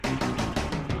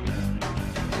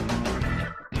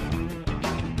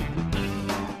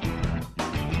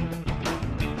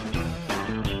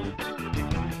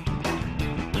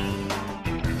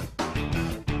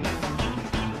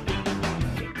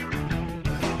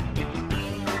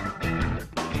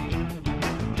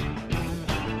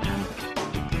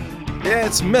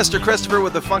It's Mr. Christopher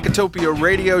with the Funkatopia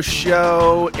Radio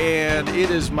Show, and it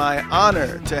is my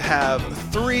honor to have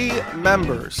three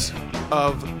members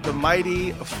of the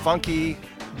mighty, funky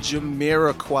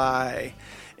Jamiroquai.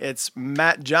 It's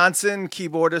Matt Johnson,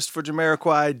 keyboardist for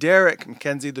Jamiroquai, Derek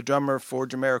McKenzie, the drummer for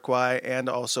Jamiroquai, and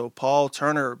also Paul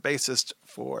Turner, bassist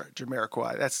for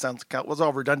Jamiroquai. That was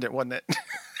all redundant, wasn't it?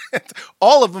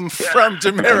 All of them from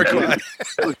Jamiroquai.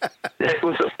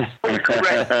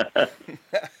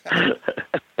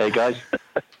 Hey guys.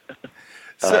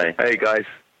 Hey guys.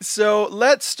 So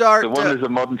let's start. The wonders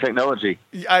of modern technology.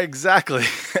 Exactly.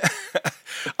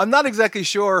 I'm not exactly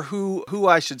sure who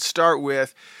I should start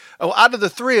with. Oh, out of the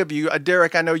three of you,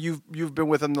 Derek, I know you've been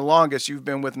with him the longest. You've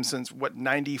been with him since what,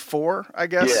 94, I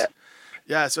guess. Yeah.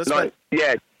 Yeah. So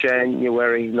it's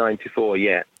January 94.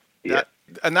 Yeah.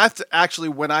 And that's actually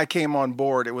when I came on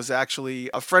board. It was actually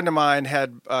a friend of mine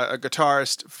had a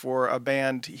guitarist for a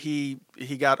band. He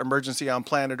got Emergency on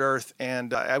Planet Earth,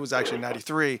 and I was actually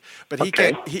 93. But he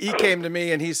came to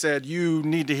me and he said, "You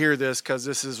need to hear this because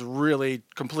this is really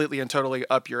completely and totally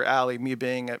up your alley." Me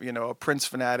being a Prince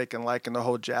fanatic and liking the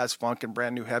whole jazz funk and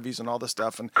brand new heavies and all this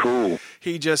stuff. And cool.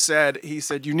 He said,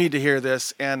 "You need to hear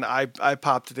this," and I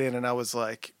popped it in, and I was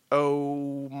like,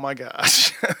 oh my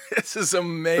gosh, this is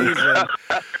amazing.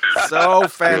 So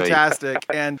fantastic.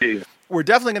 And we're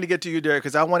definitely going to get to you, Derek,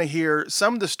 because I want to hear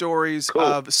some of the stories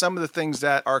of some of the things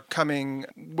that are coming.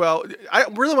 Well, I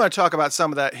really want to talk about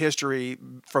some of that history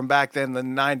from back then, the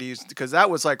 90s, because that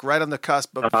was like right on the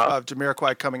cusp of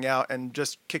Jamiroquai coming out and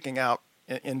just kicking out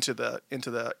into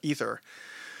the ether.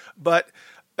 But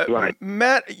right.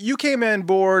 Matt, you came on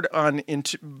board in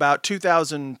about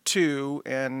 2002,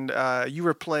 and you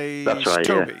replaced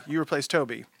Toby. Yeah. You replaced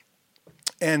Toby,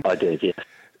 and I did, yeah.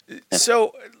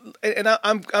 So, and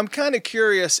I'm kind of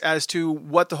curious as to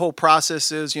what the whole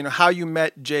process is. You know, how you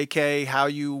met J.K., how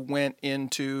you went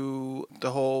into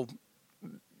the whole,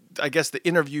 I guess, the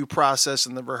interview process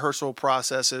and the rehearsal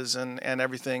processes and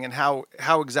everything, and how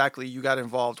exactly you got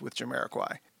involved with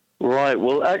Jamiroquai. Right.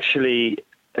 Well, actually,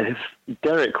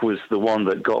 Derek was the one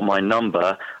that got my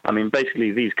number. I mean,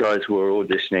 basically, these guys were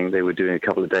auditioning. They were doing a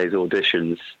couple of days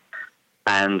auditions.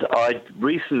 And I'd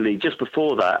recently, just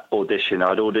before that audition,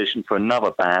 I'd auditioned for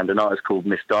another band, an artist called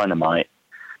Miss Dynamite.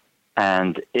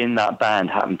 And in that band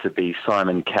happened to be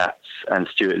Simon Katz and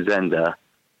Stuart Zender,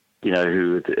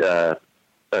 who were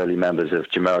early members of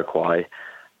Jamiroquai.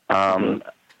 And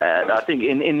I think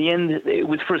in the end, it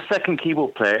was for a second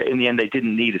keyboard player. In the end, they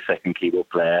didn't need a second keyboard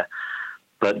player.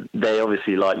 But they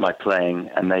obviously liked my playing,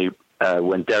 and they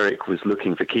when Derek was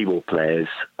looking for keyboard players,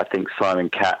 I think Simon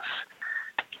Katz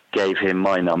gave him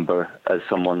my number as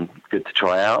someone good to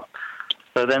try out.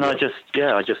 So then I just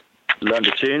learned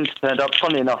the tunes, turned up.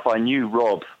 Funny enough, I knew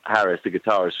Rob Harris, the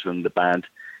guitarist from the band,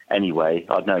 anyway.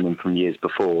 I'd known him from years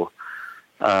before.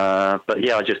 But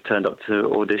yeah, I just turned up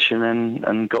to audition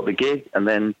and got the gig, and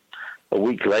then a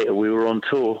week later we were on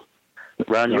tour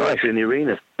around Europe in the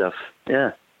arena stuff.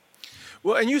 Yeah.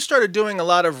 Well, and you started doing a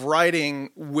lot of writing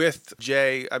with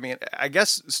Jay. I mean, I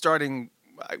guess starting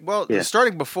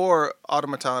before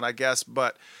Automaton, I guess.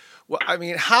 But, well, I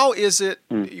mean, how is it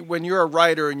when you're a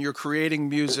writer and you're creating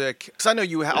music? Because I know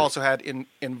you also had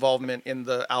involvement in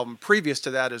the album previous to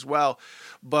that as well.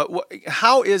 But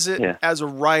how is it as a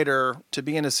writer to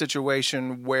be in a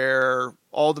situation where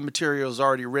all the material is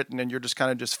already written and you're just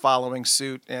kind of just following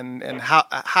suit? And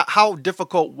how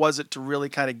difficult was it to really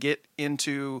kind of get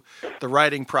into the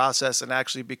writing process and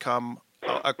actually become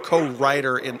a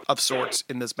co-writer of sorts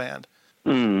in this band?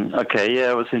 Okay, yeah,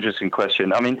 it was an interesting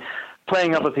question. I mean,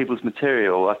 playing other people's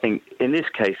material, I think in this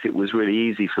case it was really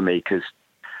easy for me because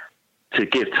to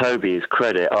give Toby his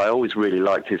credit, I always really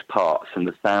liked his parts and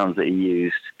the sounds that he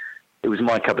used. It was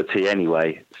my cup of tea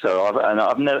anyway. So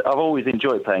I've always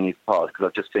enjoyed playing his parts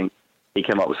because I just think he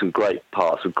came up with some great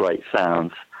parts with great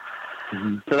sounds.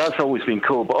 Mm-hmm. So that's always been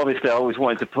cool. But obviously I always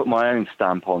wanted to put my own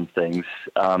stamp on things.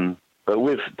 But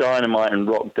with Dynamite and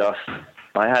Rock Dust,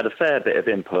 I had a fair bit of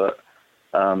input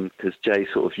because Jay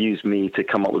sort of used me to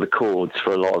come up with the chords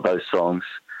for a lot of those songs.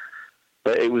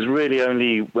 But it was really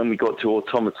only when we got to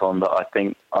Automaton that I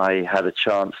think I had a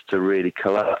chance to really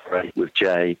collaborate with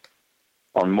Jay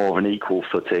on more of an equal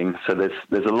footing. So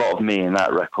there's a lot of me in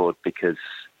that record because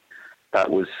that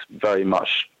was very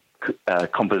much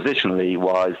compositionally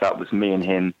wise. That was me and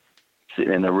him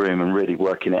sitting in a room and really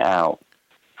working it out.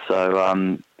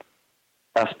 So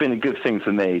that's been a good thing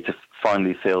for me to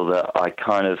finally feel that I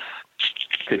kind of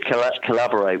could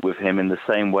collaborate with him in the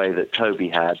same way that Toby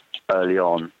had early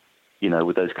on,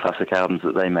 with those classic albums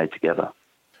that they made together.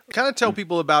 Kind of tell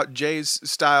people about Jay's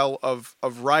style of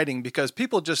writing, because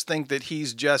people just think that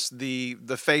he's just the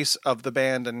face of the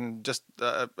band and just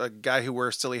a guy who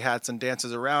wears silly hats and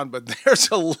dances around. But there's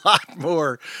a lot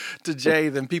more to Jay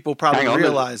than people probably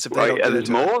realize if they don't get there's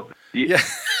into more? it. Yeah.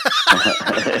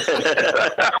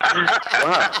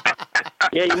 Wow.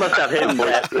 Yeah, you must have him.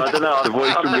 I don't know. The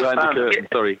voice from behind the curtain.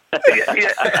 Sorry.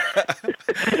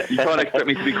 You can't expect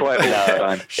me to be quiet all the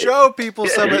time. Show people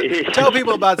tell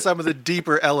people about some of the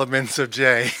deeper elements of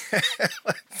Jay.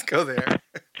 Let's go there.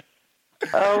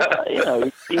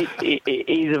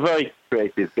 He's a very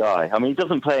creative guy. I mean, he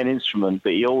doesn't play an instrument,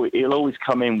 but he'll always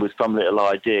come in with some little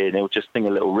idea, and he'll just sing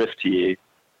a little riff to you,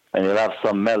 and he'll have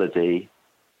some melody,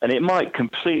 and it might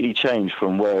completely change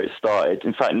from where it started.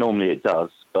 In fact, normally it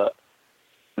does, but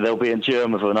there'll be a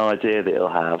germ of an idea that he'll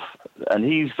have, and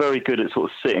he's very good at sort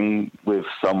of sitting with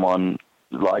someone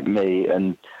like me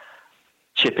and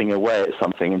chipping away at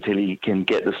something until he can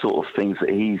get the sort of things that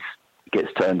he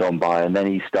gets turned on by, and then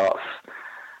he starts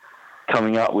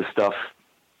coming up with stuff.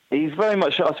 He's very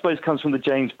much, I suppose, comes from the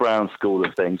James Brown school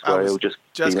of things, where he'll just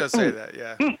going to say that,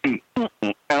 yeah. You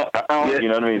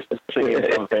know what I mean? Just singing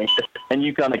something, and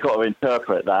you kind of got to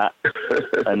interpret that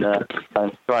and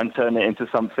try and turn it into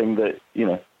something that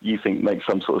you think makes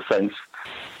some sort of sense.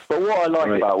 But what I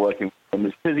like about working with him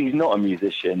is because he's not a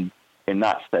musician in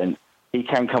that sense, he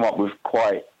can come up with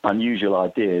quite unusual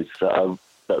ideas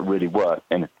that really work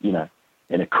in a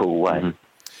cool way. Mm-hmm.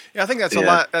 Yeah, I think that's a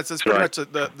lot. That's pretty much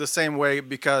the same way,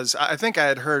 because I think I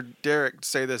had heard Derek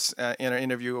say this in an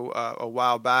interview a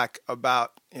while back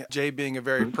about Jay being a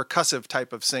very percussive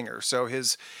type of singer. So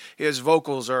his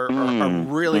vocals are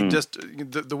really just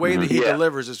the way that he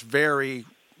delivers is very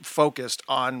focused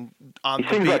on he the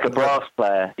seems beat. like a brass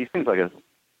player. He seems like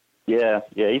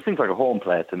he seems like a horn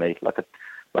player to me, like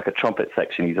a trumpet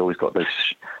section. He's always got those,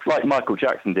 like Michael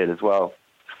Jackson did as well,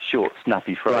 short,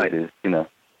 snappy phrases,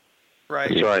 Right.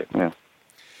 That's right. Yeah.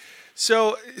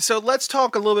 So let's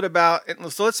talk a little bit about.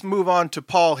 So let's move on to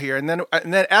Paul here, and then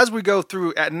as we go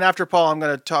through, and after Paul, I'm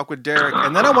going to talk with Derek,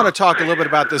 and then I want to talk a little bit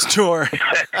about this tour.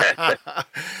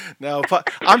 No,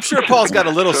 I'm sure Paul's got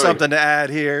a little something to add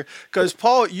here, because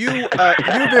Paul, you've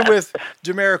been with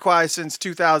Jamiroquai since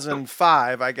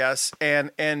 2005, I guess,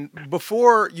 and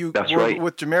before you were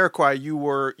with Jamiroquai,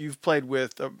 you've played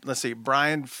with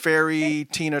Brian Ferry,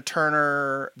 Tina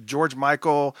Turner, George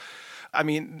Michael. I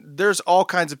mean, there's all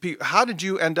kinds of people. How did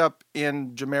you end up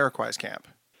in Jamiroquai's camp?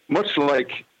 Much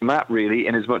like Matt, really,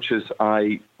 in as much as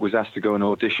I was asked to go and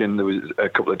audition. There was a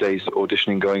couple of days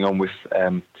auditioning going on with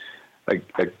a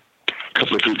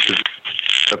couple of groups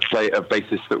of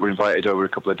bassists that were invited over a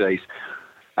couple of days.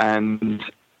 And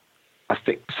I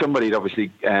think somebody had obviously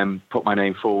put my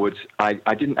name forward. I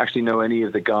didn't actually know any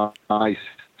of the guys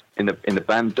in the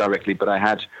band directly, but I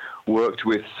had worked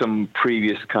with some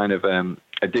previous kind of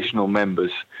additional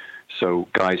members, so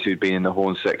guys who'd been in the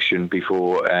horn section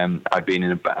before. I used to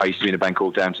be in a band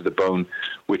called Down to the Bone,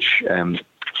 which a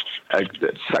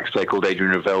sax player called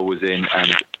Adrian Ravel was in,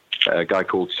 and a guy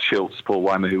called Schultz, Paul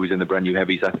Weimer, who was in the Brand New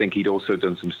Heavies. I think he'd also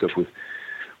done some stuff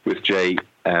with Jay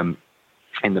in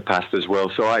the past as well.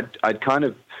 So I'd kind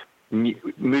of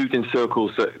moved in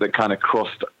circles that kind of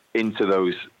crossed into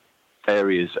those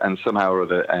areas, and somehow or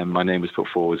other my name was put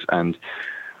forward, and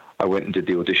I went and did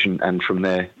the audition, and from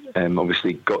there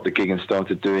obviously got the gig and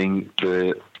started doing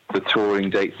the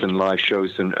touring dates and live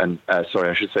shows and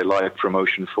live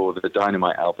promotion for the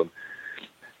Dynamite album.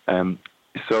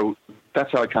 So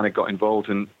that's how I kind of got involved.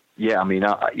 And yeah, I mean,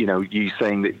 you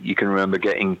saying that you can remember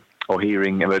getting or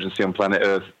hearing Emergency on Planet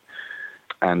Earth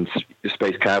and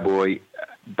Space Cowboy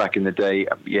back in the day.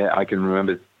 Yeah, I can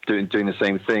remember doing the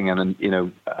same thing. And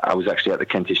I was actually at the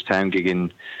Kentish Town gig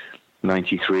in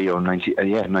 93 or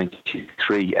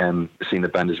 93, seeing the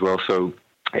band as well. So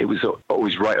it was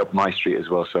always right up my street as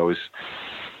well. So I was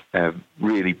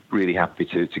really, really happy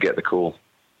to get the call.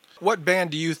 What band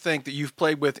do you think that you've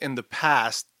played with in the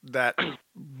past that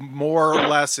more or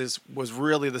less was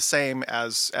really the same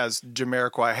as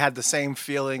Jamiroquai, had the same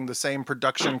feeling, the same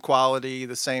production quality,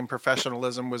 the same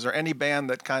professionalism? Was there any band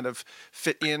that kind of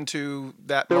fit into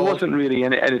that mold? There wasn't really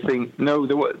anything. No,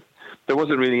 there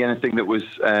wasn't really anything that was.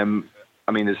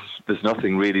 There's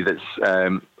nothing really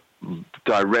that's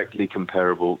directly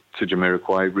comparable to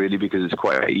Jamiroquai, really, because it's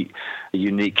quite a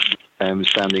unique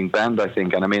sounding band, I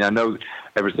think. And I mean, I know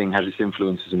everything has its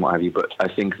influences and what have you, but I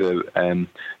think the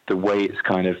way it's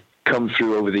kind of come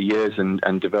through over the years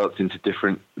and developed into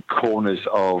different corners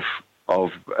of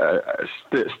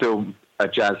still a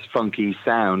jazz funky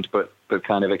sound, but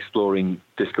kind of exploring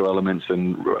disco elements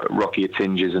and rockier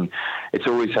tinges, and it's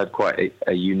always had quite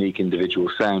a unique individual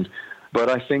sound. But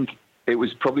I think it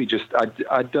was probably just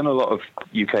I'd done a lot of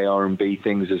UK R&B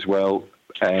things as well.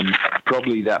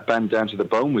 Probably that band Down to the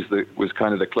Bone was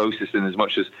kind of the closest, in as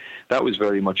much as that was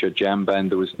very much a jam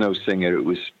band. There was no singer. It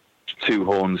was two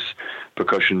horns,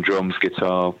 percussion, drums,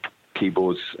 guitar,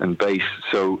 keyboards, and bass.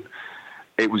 So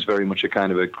it was very much a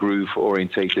kind of a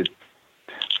groove-orientated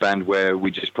band where we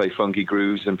just play funky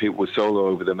grooves and people would solo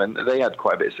over them. And they had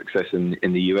quite a bit of success in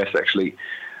the US, actually,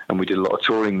 and we did a lot of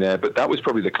touring there. But that was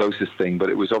probably the closest thing, but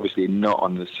it was obviously not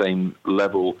on the same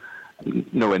level,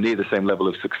 nowhere near the same level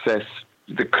of success.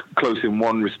 Close in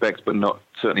one respect, but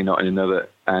certainly not in another.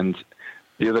 And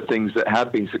the other things that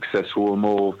had been successful were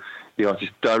more the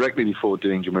artist. Directly before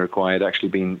doing Jamiroquai, I'd actually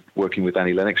been working with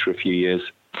Annie Lennox for a few years,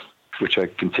 which I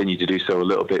continued to do so a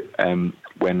little bit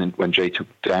when Jay took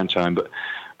downtime.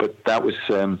 But that was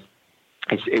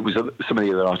it was some of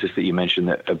the other artists that you mentioned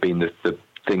that have been the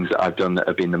things that I've done that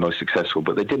have been the most successful,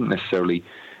 but they didn't necessarily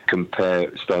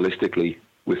compare stylistically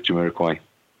with Jamiroquai.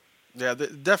 Yeah,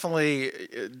 definitely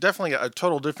a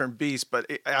total different beast. But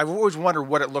I've always wondered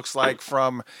what it looks like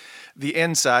from the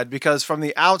inside, because from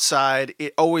the outside,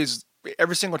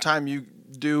 every single time you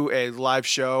do a live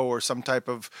show or some type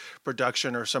of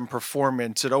production or some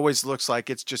performance, it always looks like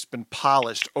it's just been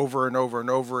polished over and over and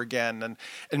over again.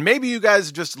 And maybe you guys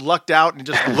just lucked out and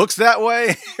it just looks that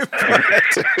way.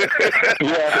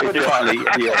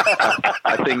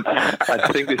 I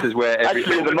think this is where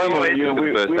actually at the moment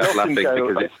we burst out laughing,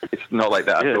 because it's not like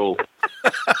that at all.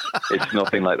 It's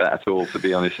nothing like that at all, to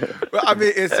be honest. Well, I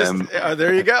mean, it's just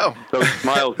there you go. Those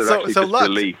smiles are actually just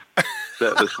relief.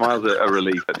 The smiles are a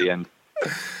relief at the end.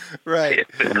 Right.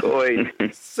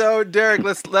 So Derek,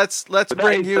 let's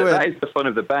bring you in. That is the fun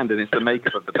of the band, and it's the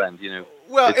makeup of the band, you know.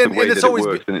 Well, it's the way that it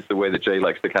works, and it's the way that Jay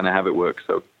likes to kind of have it work.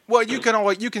 So. Well, you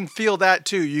can feel that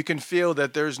too. You can feel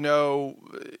that there's no.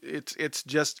 It's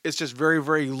just very,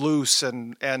 very loose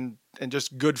and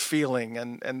just good feeling,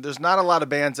 and there's not a lot of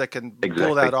bands that can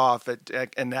pull that off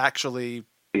and actually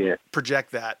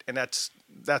project that, and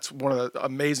that's one of the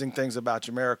amazing things about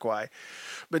Jamiroquai.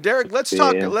 But Derek, let's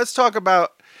talk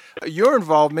about your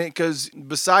involvement, because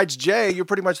besides Jay, you're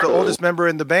pretty much the oldest member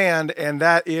in the band, and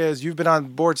that is you've been on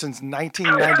board since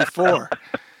 1994.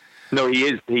 No, he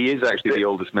is actually the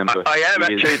oldest member. I am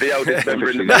actually the oldest member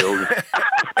in the band.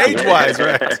 Age-wise,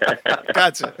 right?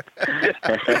 Gotcha.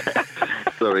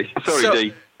 Sorry,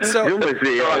 D. You're almost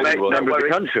the oldest member of the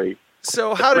country.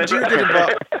 So how did you get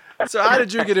involved? How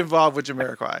did you get involved with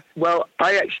Jamiroquai? Well,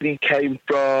 I actually came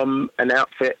from an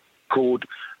outfit called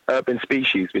Urban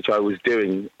Species, which I was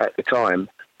doing at the time,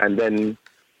 and then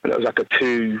it was like I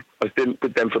was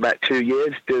with them for about 2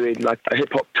 years, doing like a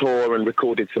hip hop tour and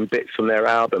recorded some bits from their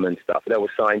album and stuff. They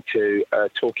were signed to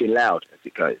Talking Loud, as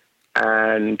it goes,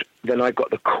 and then I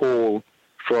got the call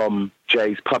from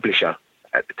Jay's publisher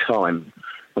at the time,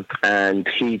 and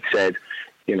he'd said,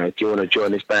 you know, do you want to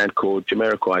join this band called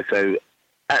Jamiroquai? So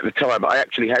at the time, I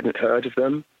actually hadn't heard of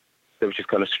them. It was just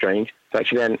kind of strange. So I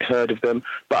actually hadn't heard of them,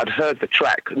 but I'd heard the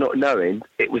track, not knowing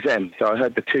it was them. So I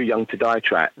heard the Too Young to Die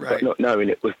track, but not knowing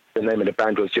it was the name of the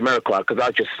band was Jamiroquai, because I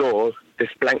just saw this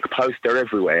blank poster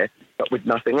everywhere, but with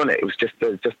nothing on it. It was just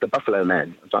the Buffalo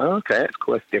Man. I was like, oh, okay, that's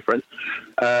cool, that's different.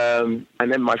 And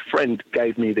then my friend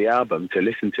gave me the album to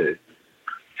listen to.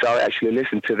 So I actually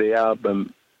listened to the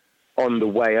album on the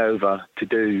way over to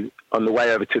the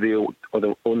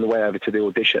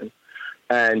audition,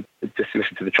 and just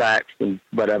listened to the tracks and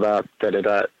whatever.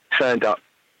 Turned up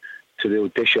to the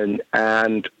audition,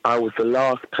 and I was the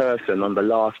last person on the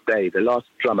last day, the last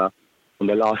drummer on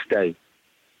the last day,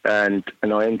 and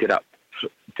I ended up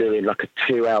doing like a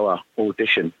 2-hour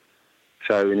audition.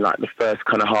 So in like the first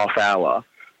kind of half hour,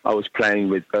 I was playing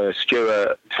with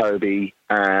Stuart, Toby,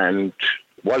 and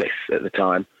Wallace at the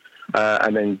time,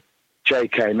 and then Jay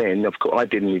came in. Of course, I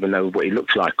didn't even know what he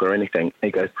looked like or anything. He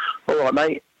goes, "All right,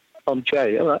 mate, I'm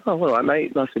Jay." I'm like, "Oh, all right,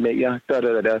 mate, nice to meet you."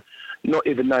 Not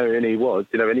even knowing who he was,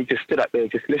 you know, and he just stood up there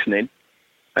just listening.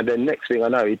 And then next thing I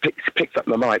know, he picks up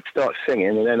the mic, starts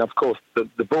singing, and then of course the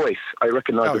voice, I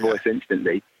recognised the voice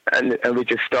instantly, and we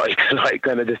just started to like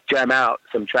kind of just jam out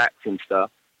some tracks and stuff.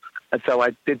 And so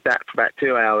I did that for about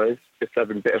 2 hours, just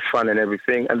having a bit of fun and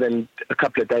everything. And then a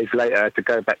couple of days later, I had to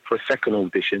go back for a second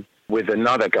audition with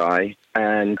another guy,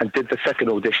 and did the second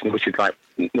audition, which is like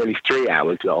nearly 3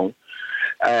 hours long,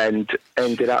 and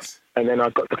ended up. And then I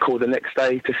got the call the next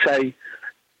day to say,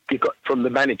 you got from the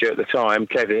manager at the time,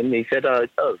 Kevin. He said, "Oh,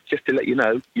 just to let you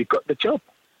know, you got the job."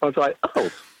 I was like,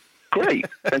 "Oh, great,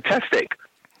 fantastic."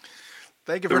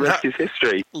 Thank you for the rest is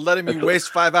history. Letting me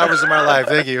waste 5 hours of my life.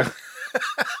 Thank you.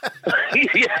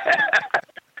 Yeah,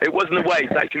 it wasn't a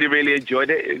waste. I actually really enjoyed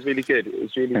it. It was really good.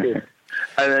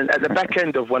 And then at the back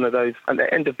end of one of those, at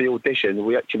the end of the audition,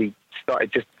 we actually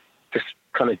started just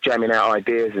kind of jamming out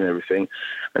ideas and everything.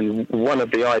 And one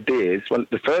of the ideas,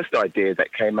 the first idea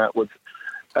that came out was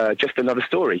Just Another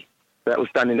Story. That was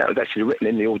actually written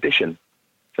in the audition.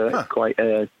 So that's quite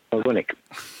ironic.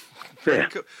 Very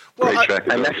cool. Well,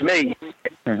 and that's me.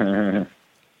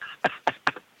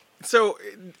 So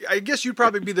I guess you'd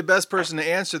probably be the best person to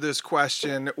answer this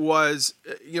question. Was,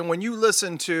 when you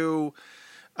listen to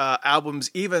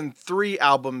albums, even 3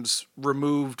 albums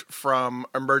removed from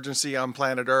Emergency on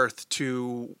Planet Earth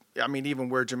to, even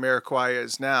where Jamiroquai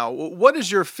is now, what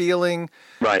is your feeling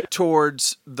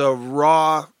towards the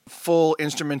raw, full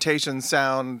instrumentation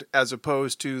sound as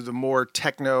opposed to the more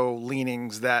techno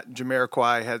leanings that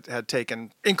Jamiroquai had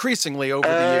taken increasingly over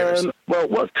the years? Well,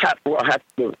 what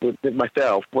happened with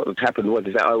myself, what happened was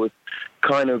that I was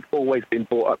kind of always been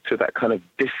brought up to that kind of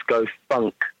disco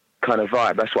funk kind of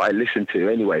vibe. That's what I listened to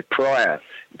anyway, prior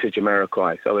to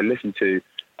Jamiroquai. So I listened to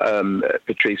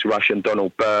Patrice Rushen,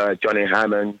 Donald Byrd, Johnny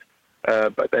Hammond,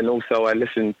 but then also I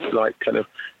listened to like kind of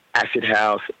acid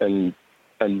house and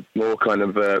more kind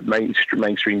of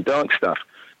mainstream dance stuff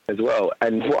as well.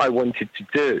 And what I wanted to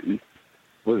do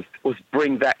was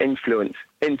bring that influence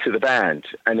into the band.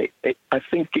 And I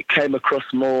think it came across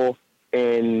more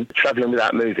in Traveling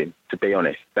Without Moving, to be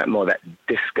honest. That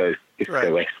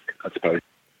disco-esque, I suppose,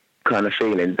 kind of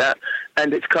feeling.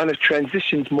 And it's kind of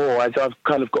transitioned more as I've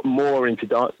kind of got more into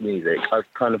dance music.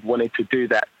 I've kind of wanted to do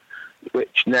that,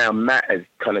 which now Matt has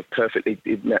kind of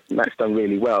Matt's done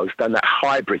really well. He's done that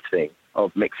hybrid thing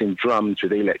of mixing drums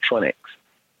with electronics,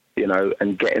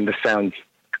 and getting the sound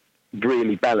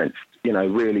really balanced,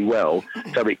 really well.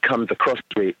 So it comes across,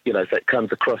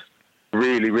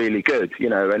 really, really good,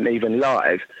 and even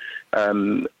live,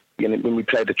 when we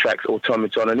play the tracks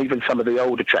Automaton and even some of the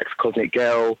older tracks, Cosmic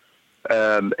Girl,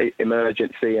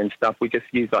 Emergency and stuff, we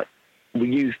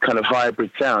use kind of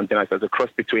hybrid sound, so it's a cross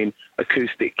between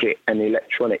acoustic kit and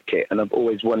electronic kit. And I've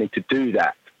always wanted to do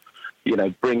that,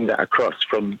 bring that across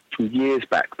from years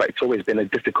back, but it's always been a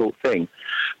difficult thing.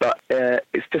 But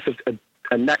it's just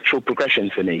a natural progression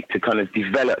for me to kind of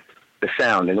develop the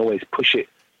sound and always push it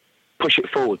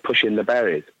forward, pushing the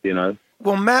barriers,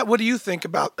 Well, Matt, what do you think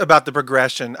about the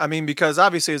progression? Because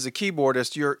obviously as a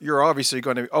keyboardist, you're obviously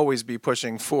going to always be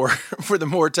pushing for the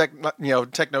more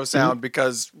techno sound,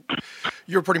 because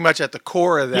you're pretty much at the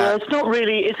core of that. Yeah, it's not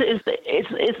really.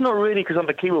 It's not really because I'm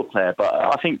a keyboard player, but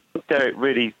I think Derek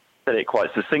really said it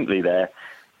quite succinctly there.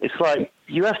 It's like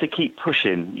you have to keep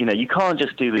pushing. You can't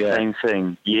just do the same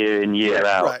thing year in year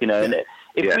out. Right. And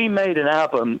if we made an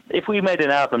album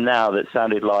now that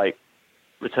sounded like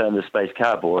Return of the Space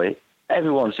Cowboy,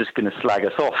 everyone's just going to slag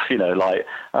us off, like,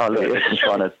 oh, look, they're just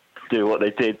trying to do what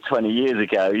they did 20 years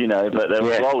ago, but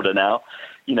they're all older now,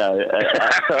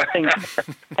 So I think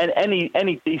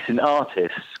any decent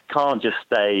artist can't just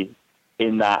stay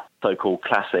in that so-called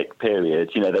classic period.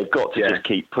 They've got to just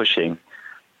keep pushing.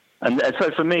 And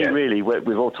so for me, really, with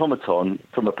Automaton,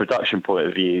 from a production point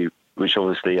of view, which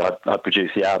obviously I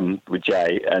produced the album with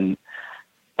Jay, and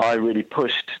I really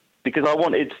pushed because I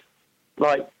wanted,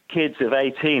 like, kids of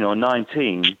 18 or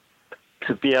 19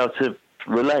 to be able to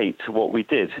relate to what we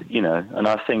did, and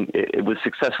I think it was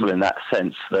successful in that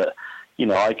sense that,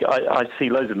 I see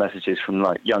loads of messages from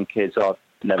like young kids, I've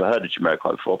never heard of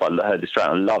Jamiroquai before, but I heard this track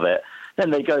and I love it. Then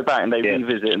they go back and they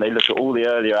revisit and they look at all the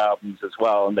earlier albums as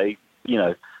well, and they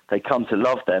come to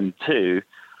love them too.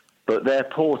 But their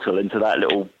portal into that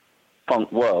little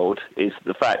funk world is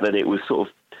the fact that it was sort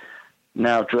of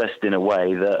now dressed in a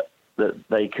way that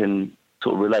they can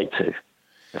sort of relate to,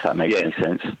 if that makes any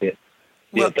sense. Yeah,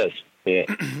 it does. Yeah.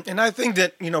 And I think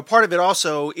that, part of it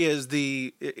also is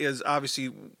obviously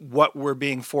what we're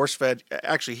being force-fed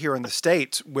actually here in the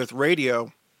States with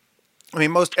radio.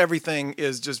 Most everything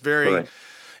is just very,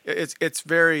 it's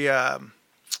very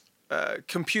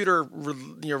computer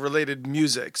related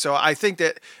music. So I think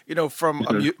that, from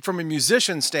a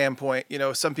musician standpoint,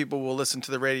 some people will listen to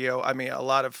the radio. A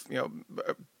lot of,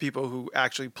 people who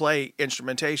actually play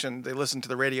instrumentation, they listen to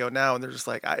the radio now and they're just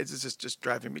like, it's just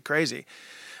driving me crazy,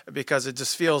 because it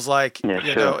just feels like,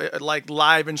 like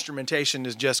live instrumentation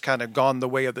is just kind of gone the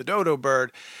way of the dodo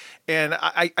bird. And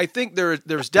I think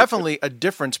there's definitely a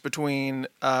difference between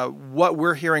what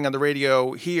we're hearing on the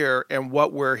radio here and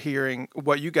what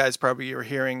you guys probably are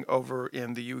hearing over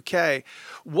in the UK.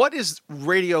 What is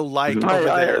radio like over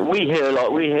there? We hear a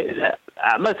lot.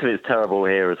 Most of it's terrible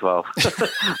here as well.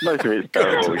 Most of it's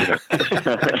terrible.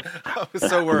 I was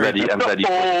so worried. I'm ready.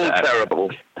 All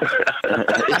terrible.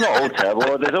 It's not all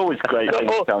terrible. There's always great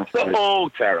things come through. Not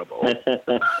all terrible.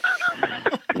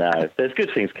 No, there's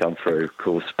good things come through, of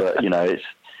course, but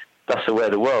that's the way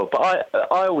of the world. But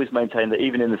I always maintain that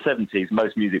even in the 70s,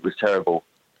 most music was terrible.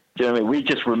 Do you know what I mean? We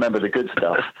just remember the good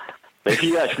stuff. But if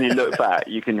you actually look back,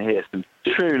 you can hear some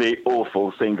truly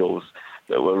awful singles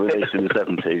that were released in the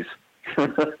 70s.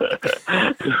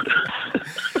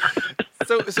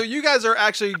 So you guys are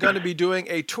actually going to be doing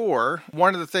a tour.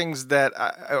 One of the things that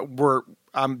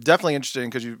I'm definitely interested in,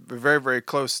 because you're very, very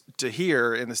close to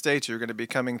here in the States, you're going to be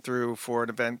coming through for an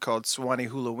event called Swanee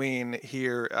Halloween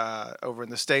here over in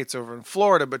the States, over in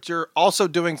Florida, but you're also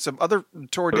doing some other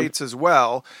tour dates as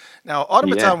well. Now,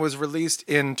 Automaton was released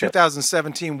in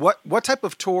 2017. What type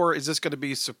of tour is this going to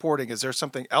be supporting? Is there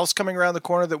something else coming around the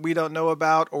corner that we don't know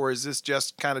about, or is this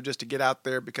just kind of just to get out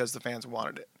there because the fans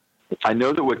wanted it? I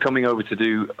know that we're coming over to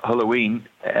do Halloween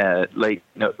late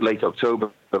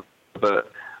October, but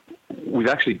we've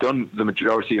actually done the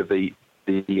majority of the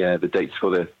dates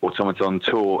for the Automaton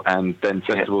tour and then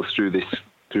festivals through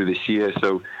this year.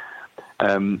 So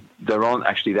there aren't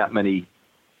actually that many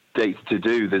dates to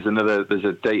do. There's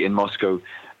a date in Moscow,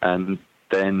 and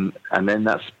then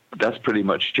that's pretty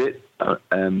much it.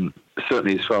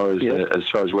 Certainly as far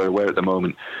as we're aware at the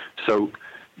moment. So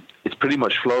it's pretty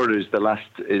much Florida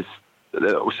is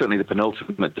certainly the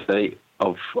penultimate date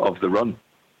of the run.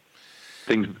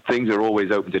 Things are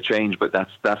always open to change, but that's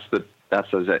as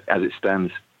it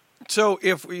stands. So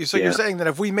you're saying that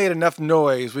if we made enough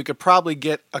noise, we could probably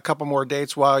get a couple more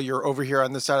dates while you're over here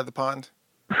on this side of the pond?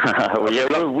 Well, yeah,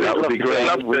 that would be great.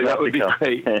 That would be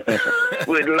great.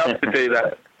 We'd love to do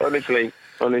that.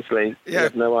 Honestly, you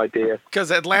have no idea.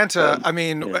 Because Atlanta,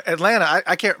 Atlanta,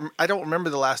 I don't remember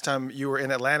the last time you were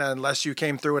in Atlanta unless you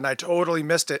came through and I totally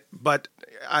missed it. But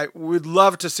I would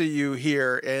love to see you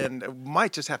here, and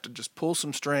might just have to just pull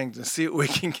some strings and see what we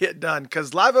can get done.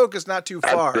 Because Live Oak is not too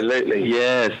far. Absolutely,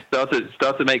 yes. Start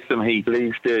to make some heat.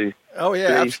 Please do. Oh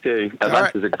yeah, please do.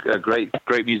 Atlanta's a great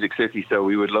music city, so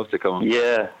we would love to come.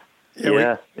 Yeah. We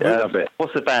love it.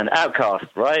 What's the band? Outkast,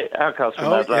 right? Outkast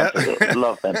from Atlanta. Yeah.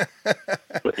 Love them.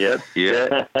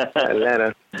 Yeah.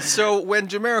 Atlanta. So when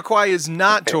Jamiroquai is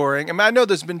not touring, I know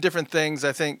there's been different things.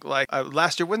 I think like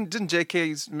last year, didn't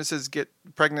JK's missus get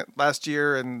pregnant last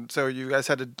year, and so you guys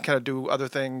had to kind of do other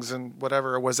things and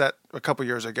whatever? Or was that a couple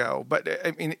years ago? But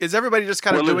I mean, is everybody just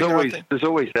kind of doing their own thing? There's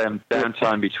always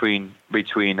downtime between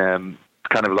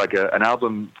kind of like an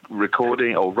album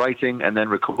recording or writing and then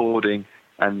recording.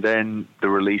 And then the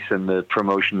release and the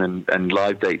promotion and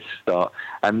live dates start.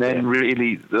 And then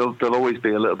really there'll always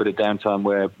be a little bit of downtime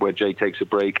where Jay takes a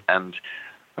break and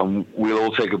we'll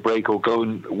all take a break or go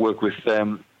and work with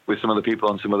some other people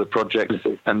on some other projects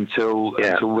until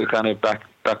we're kind of back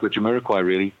with Jamiroquai,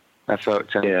 really. That's how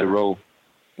it tends to roll.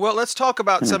 Well, let's talk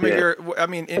about some of your,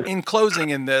 in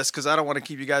closing in this, because I don't want to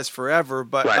keep you guys forever,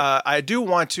 but I do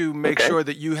want to make sure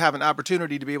that you have an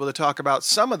opportunity to be able to talk about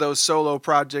some of those solo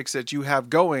projects that you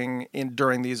have going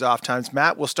during these off times.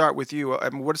 Matt, we'll start with you.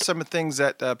 What are some of the things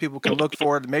that people can look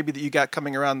for, maybe that you got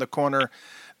coming around the corner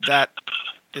that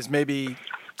is maybe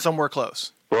somewhere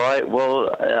close? Right.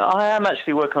 Well, I am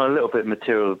actually working on a little bit of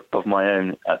material of my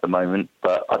own at the moment,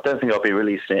 but I don't think I'll be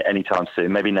releasing it anytime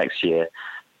soon, maybe next year.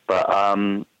 But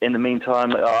in the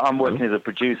meantime, I'm working as a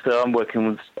producer. I'm working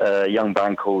with a young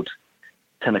band called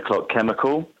 10 O'Clock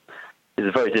Chemical. It's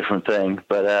a very different thing,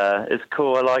 but it's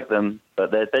cool. I like them, but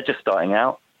they're just starting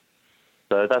out.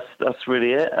 So that's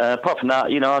really it. Apart from that,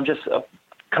 I've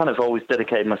kind of always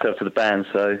dedicated myself to the band.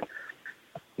 So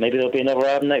maybe there'll be another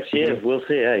album next year. We'll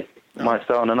see. Hey, might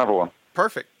start on another one.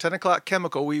 Perfect. 10 O'Clock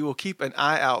Chemical. We will keep an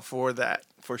eye out for that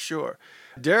for sure.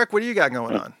 Derek, what do you got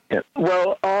going on? Yeah.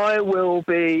 Well, I will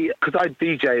be, because I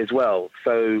DJ as well,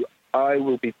 so I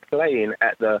will be playing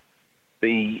at the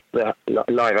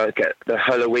live, the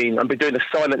Halloween. I'll be doing a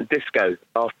silent disco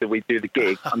after we do the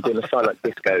gig. I'm doing a silent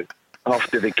disco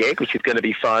after the gig, which is going to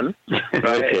be fun.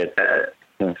 Right?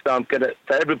 So I'm so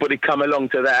everybody come along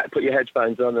to that, put your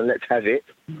headphones on and let's have it.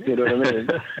 You know what I mean?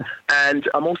 And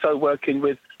I'm also working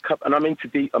with, and I'm into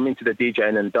the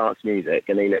DJing and dance music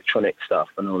and electronic stuff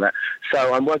and all that.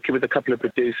 So I'm working with a couple of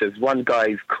producers. One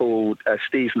guy's called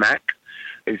Steve Mack,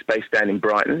 who's based down in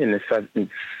Brighton in the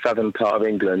southern part of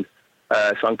England.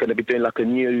 So I'm going to be doing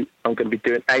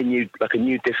a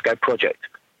new disco project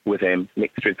with him,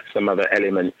 mixed with some other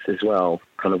elements as well,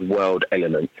 kind of world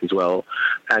elements as well.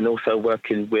 And also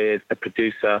working with a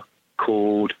producer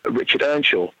called Richard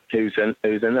Earnshaw, who's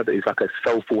like a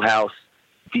soulful house,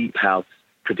 deep house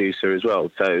producer as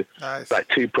well. So nice. Like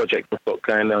two projects I've got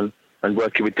going on and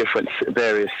working with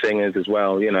various singers as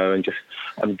well, and just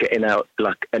I'm getting out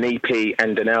like an EP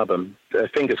and an album.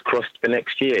 Fingers crossed for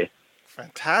next year.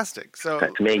 Fantastic. So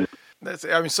that's me.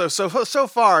 So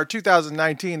far,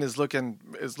 2019 is looking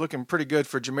pretty good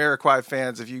for Jamiroquai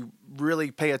fans. If you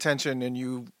really pay attention and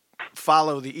you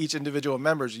follow each individual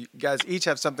members, you guys each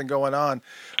have something going on.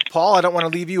 Paul, I don't want to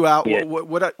leave you out. Yeah.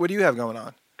 What do you have going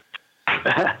on?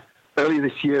 Earlier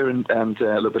this year and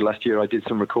a little bit last year, I did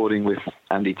some recording with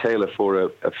Andy Taylor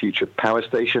for a future Power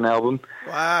Station album.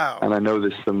 Wow! And I know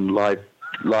there's some live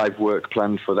work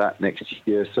planned for that next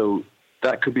year, so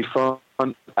that could be fun.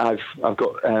 I've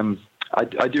got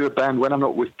I do a band when I'm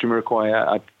not with Jamiroquai.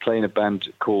 I play in a band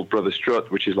called Brother Strut,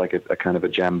 which is like a kind of a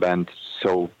jam band,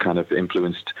 soul kind of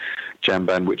influenced jam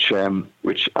band, which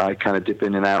I kind of dip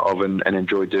in and out of and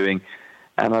enjoy doing.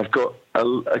 And I've got a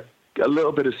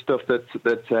little bit of stuff that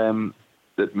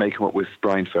may come up with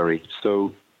Brian Ferry.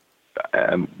 So,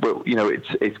 well,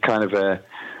 it's kind of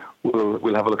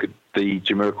we'll have a look at the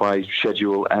Jamiroquai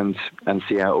schedule and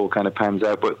see how it all kind of pans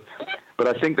out. But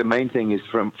I think the main thing is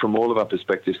from all of our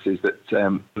perspectives is that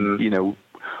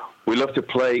we love to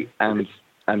play and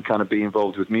kind of be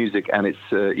involved with music, and it's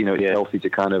it's healthy to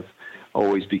kind of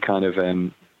always be kind of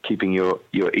keeping your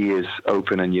ears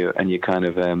open and your kind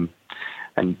of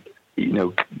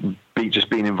just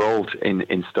being involved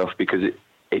in stuff, because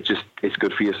it's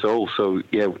good for your soul. So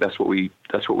yeah, that's what we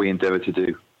endeavor to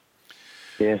do.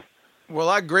 Yeah. Well,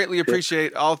 I greatly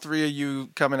appreciate all three of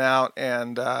you coming out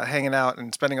and hanging out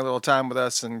and spending a little time with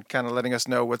us and kind of letting us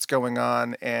know what's going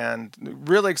on, and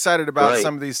really excited about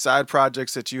some of these side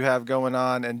projects that you have going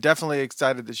on, and definitely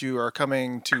excited that you are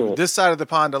coming to this side of the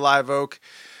pond to Live Oak.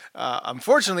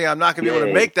 Unfortunately, I'm not going to be able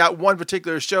to make that one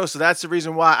particular show, so that's the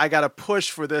reason why I got to push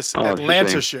for this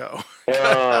Atlanta show.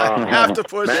 I have to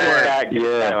push for it.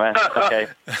 Yeah. Okay.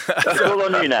 That's all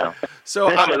on you now. So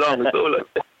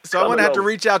I want to have to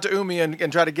reach out to Umi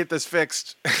and try to get this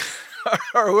fixed,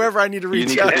 or whoever I need to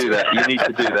reach out to. You need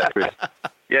to do that, Chris.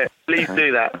 Yeah, please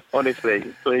do that.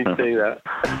 Honestly, please do that.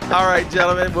 All right,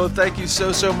 gentlemen. Well, thank you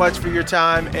so much for your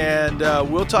time, and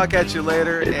we'll talk at you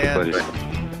later.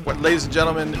 Ladies and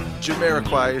gentlemen,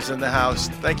 Jamiroquai is in the house.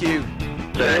 Thank you.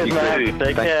 Thank you.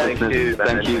 Take care.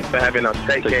 Thank you for having us.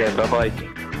 Take care.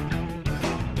 Bye-bye.